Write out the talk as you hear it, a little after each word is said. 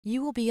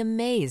You will be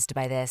amazed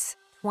by this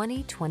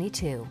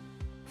 2022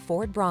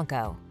 Ford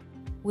Bronco.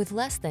 With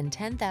less than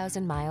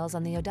 10,000 miles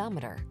on the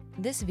odometer,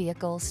 this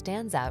vehicle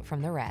stands out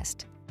from the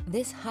rest.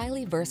 This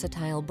highly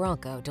versatile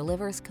Bronco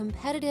delivers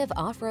competitive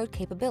off-road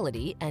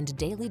capability and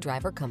daily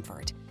driver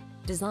comfort.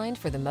 Designed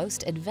for the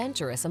most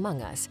adventurous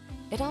among us,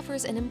 it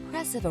offers an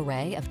impressive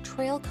array of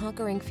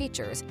trail-conquering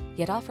features,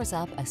 yet offers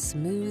up a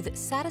smooth,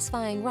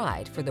 satisfying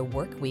ride for the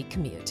work week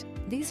commute.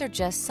 These are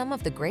just some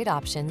of the great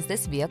options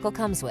this vehicle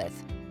comes with: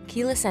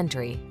 keyless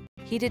entry,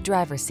 heated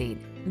driver's seat,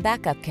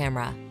 backup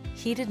camera,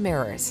 heated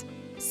mirrors,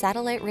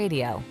 satellite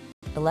radio,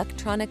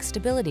 electronic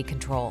stability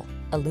control,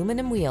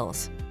 aluminum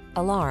wheels,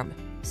 alarm,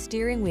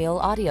 steering wheel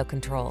audio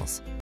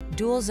controls,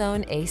 dual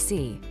zone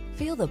AC.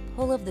 Feel the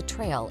pull of the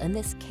trail in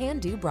this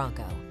can-do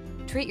Bronco.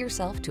 Treat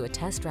yourself to a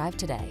test drive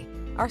today.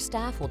 Our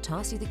staff will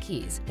toss you the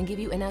keys and give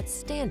you an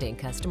outstanding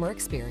customer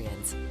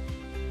experience.